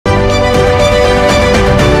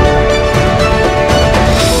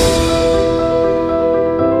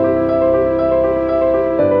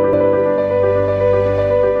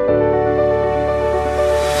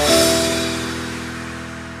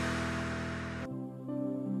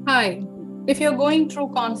Hi. If you're going through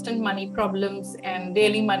constant money problems and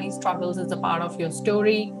daily money struggles is a part of your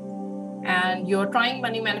story, and you're trying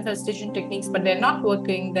money manifestation techniques but they're not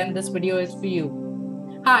working, then this video is for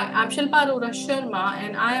you. Hi, I'm ShilpaAroraSharma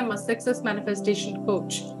and I am a success manifestation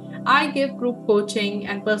coach. I give group coaching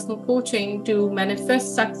and personal coaching to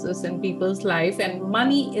manifest success in people's life, and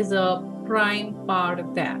money is a prime part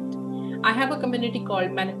of that. I have a community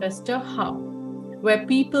called Manifestor Hub where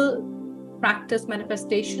people practice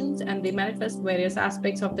manifestations and they manifest various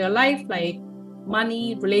aspects of their life like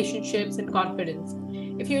money, relationships, and confidence.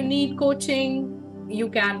 If you need coaching, you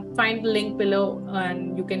can find the link below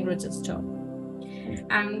and you can register.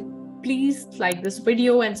 And please like this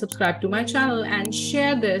video and subscribe to my channel and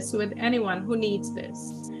share this with anyone who needs this.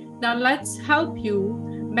 Now let's help you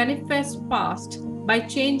manifest fast by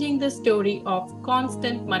changing the story of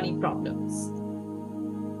constant money problems.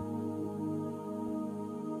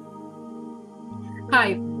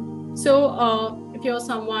 Hi. So if you're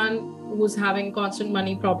someone who's having constant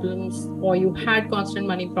money problems, or you had constant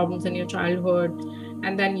money problems in your childhood,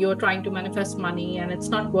 and then you're trying to manifest money and it's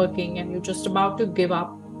not working and you're just about to give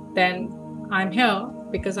up, then I'm here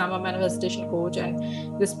because I'm a manifestation coach,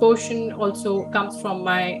 and this portion also comes from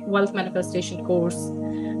my wealth manifestation course.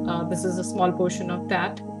 This is a small portion of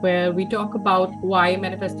that where we talk about why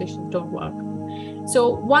manifestations don't work.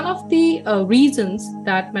 So one of the reasons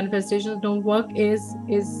that manifestations don't work is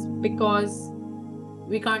because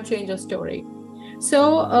we can't change a story.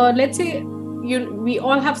 So let's say we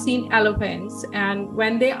all have seen elephants, and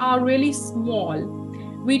when they are really small,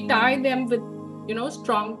 we tie them with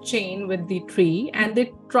strong chain with the tree, and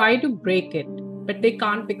they try to break it, but they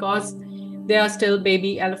can't because they are still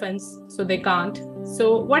baby elephants, so they can't.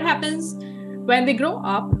 So what happens when they grow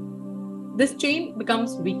up? This chain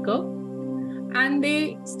becomes weaker and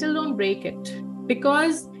they still don't break it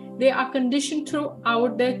because they are conditioned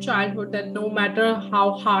throughout their childhood that no matter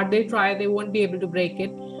how hard they try, they won't be able to break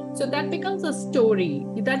it. So that becomes a story,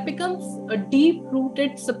 that becomes a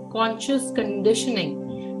deep-rooted subconscious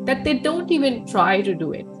conditioning that they don't even try to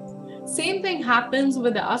do it. Same thing happens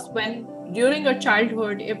with us when during our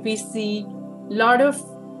childhood, if we see a lot of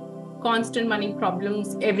constant money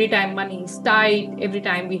problems, every time money is tight, every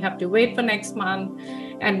time we have to wait for next month,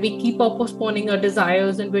 and we keep on postponing our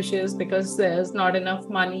desires and wishes because there's not enough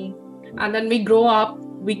money. And then we grow up,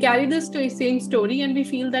 we carry this same story, and we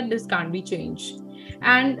feel that this can't be changed.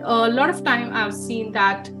 And a lot of time I've seen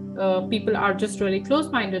that people are just really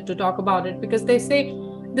close-minded to talk about it because they say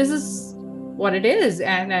this is what it is,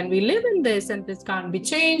 and we live in this, and this can't be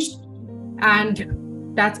changed. And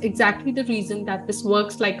that's exactly the reason that this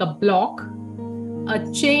works like a block,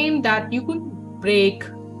 a chain that you could break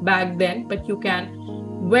back then, but you can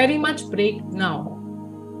very much break now.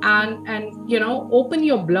 And open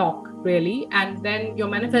your block really, and then your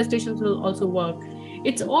manifestations will also work.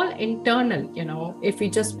 It's all internal, if we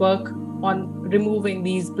just work on removing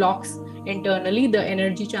these blocks internally, the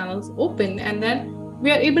energy channels open, and then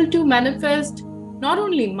we are able to manifest not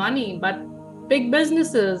only money but big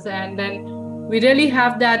businesses, and then we really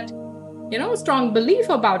have that strong belief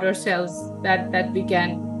about ourselves that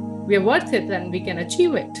we are worth it and we can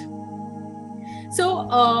achieve it. So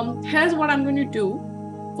here's what I'm going to do.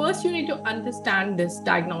 First, you need to understand this,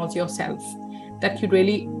 diagnose yourself, that you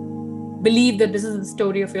really believe that this is the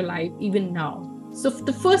story of your life even now. So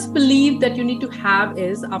the first belief that you need to have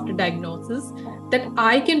is, after diagnosis, that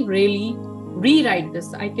I can really rewrite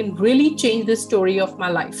this. I can really change the story of my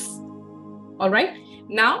life. All right.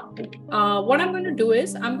 Now, what I'm going to do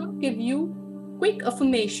is I'm going to give you quick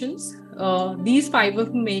affirmations, these 5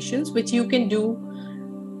 affirmations, which you can do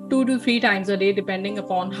 2 to 3 times a day, depending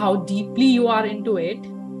upon how deeply you are into it.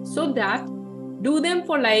 So that do them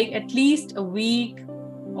for like at least a week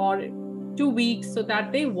or 2 weeks so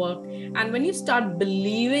that they work. And when you start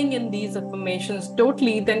believing in these affirmations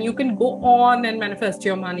totally, then you can go on and manifest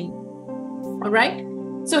your money. All right.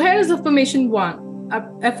 So here is affirmation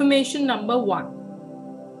 1. Affirmation number 1.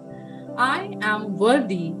 I am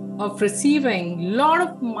worthy of receiving a lot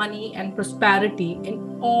of money and prosperity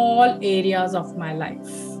in all areas of my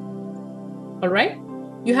life. All right.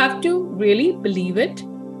 You have to really believe it.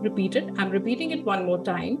 Repeat it. I'm repeating it one more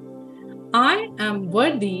time. I am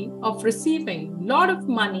worthy of receiving a lot of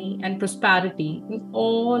money and prosperity in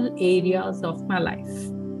all areas of my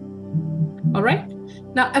life. All right.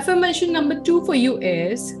 Now, affirmation number 2 for you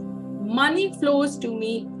is, money flows to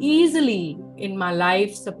me easily in my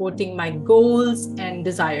life, supporting my goals and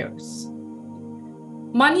desires.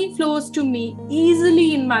 Money flows to me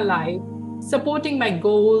easily in my life, supporting my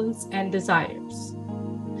goals and desires.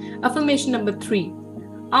 Affirmation number 3.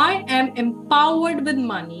 I am empowered with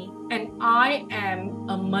money and I am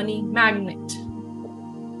a money magnet.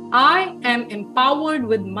 I am empowered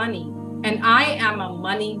with money and I am a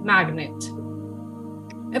money magnet.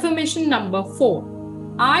 Affirmation number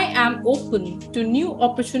 4. I am open to new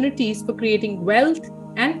opportunities for creating wealth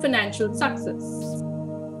and financial success.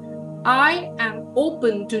 I am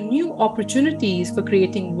open to new opportunities for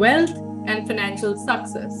creating wealth and financial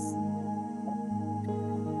success.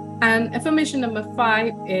 And affirmation number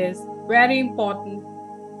 5 is very important.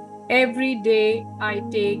 Every day I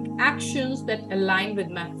take actions that align with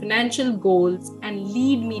my financial goals and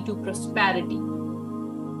lead me to prosperity.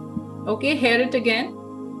 Okay, hear it again.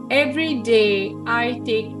 Every day I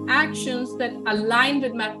take actions that align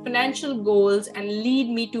with my financial goals and lead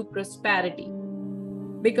me to prosperity.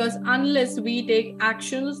 Because unless we take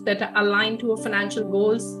actions that are aligned to our financial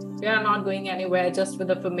goals, we are not going anywhere just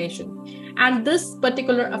with affirmation. And this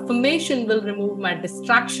particular affirmation will remove my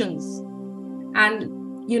distractions and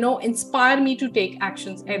inspire me to take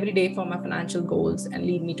actions every day for my financial goals and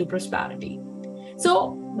lead me to prosperity.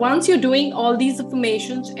 So once you're doing all these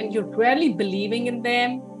affirmations and you're really believing in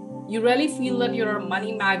them, you really feel that you're a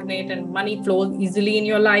money magnet and money flows easily in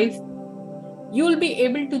your life, you'll be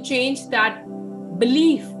able to change that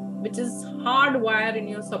belief, which is hardwired in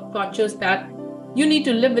your subconscious, that you need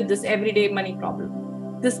to live with this everyday money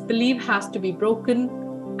problem. This belief has to be broken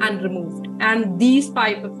and removed. And these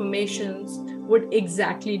 5 affirmations would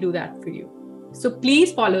exactly do that for you. So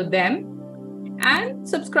please follow them and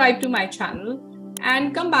subscribe to my channel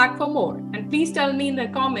and come back for more. And please tell me in the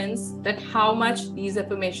comments that how much these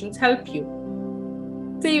affirmations help you.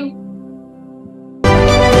 See you.